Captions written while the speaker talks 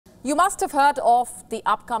You must have heard of the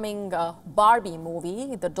upcoming Barbie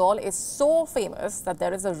movie. The doll is so famous that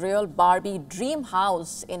there is a real Barbie dream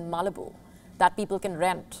house in Malibu that people can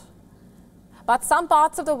rent. But some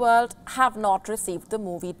parts of the world have not received the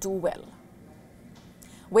movie too well.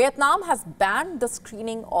 Vietnam has banned the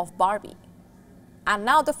screening of Barbie, and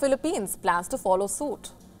now the Philippines plans to follow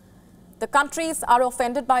suit. The countries are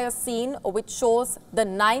offended by a scene which shows the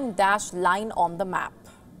 9-dash line on the map.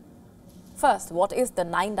 First, what is the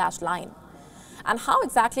 9-dash line? And how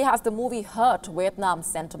exactly has the movie hurt Vietnam's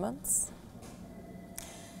sentiments?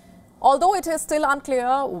 Although it is still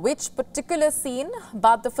unclear which particular scene,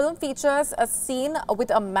 but the film features a scene with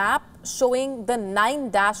a map showing the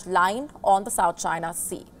 9-dash line on the South China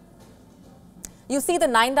Sea. You see, the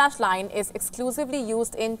 9-dash line is exclusively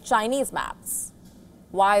used in Chinese maps.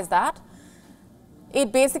 Why is that?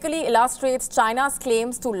 It basically illustrates China's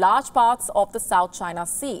claims to large parts of the South China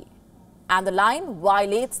Sea. And the line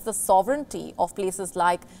violates the sovereignty of places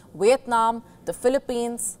like Vietnam, the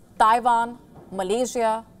Philippines, Taiwan,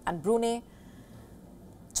 Malaysia, and Brunei.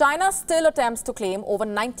 China still attempts to claim over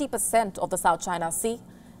 90% of the South China Sea.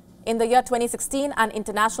 In the year 2016, an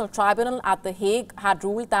international tribunal at The Hague had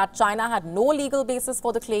ruled that China had no legal basis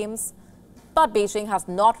for the claims. But Beijing has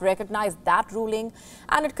not recognized that ruling,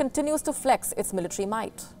 and it continues to flex its military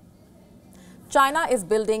might. China is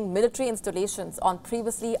building military installations on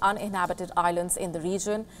previously uninhabited islands in the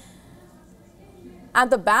region. And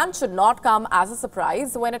the ban should not come as a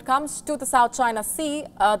surprise. When it comes to the South China Sea,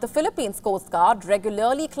 the Philippines Coast Guard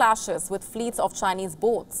regularly clashes with fleets of Chinese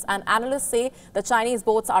boats. And analysts say the Chinese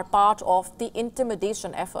boats are part of the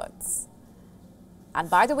intimidation efforts. And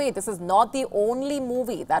by the way, this is not the only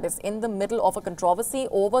movie that is in the middle of a controversy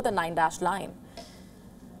over the 9-dash line.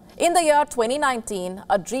 In the year 2019,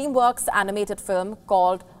 a DreamWorks animated film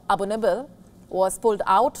called Abominable was pulled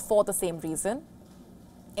out for the same reason.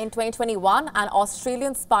 In 2021, an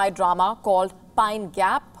Australian spy drama called Pine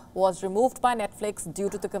Gap was removed by Netflix due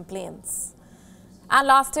to the complaints. And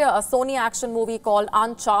last year, a Sony action movie called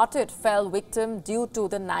Uncharted fell victim due to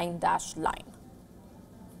the 9-dash line.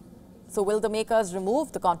 So will the makers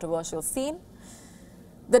remove the controversial scene?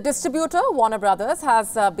 The distributor, Warner Brothers,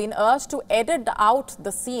 has been urged to edit out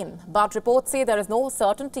the scene, but reports say there is no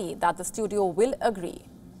certainty that the studio will agree.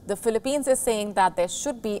 The Philippines is saying that there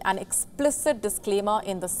should be an explicit disclaimer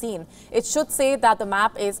in the scene. It should say that the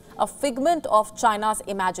map is a figment of China's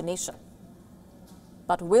imagination.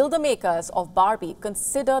 But will the makers of Barbie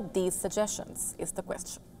consider these suggestions, is the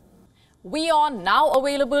question. WION now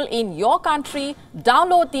available in your country.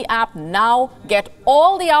 Download the app now. Get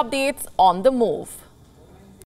all the updates on the move.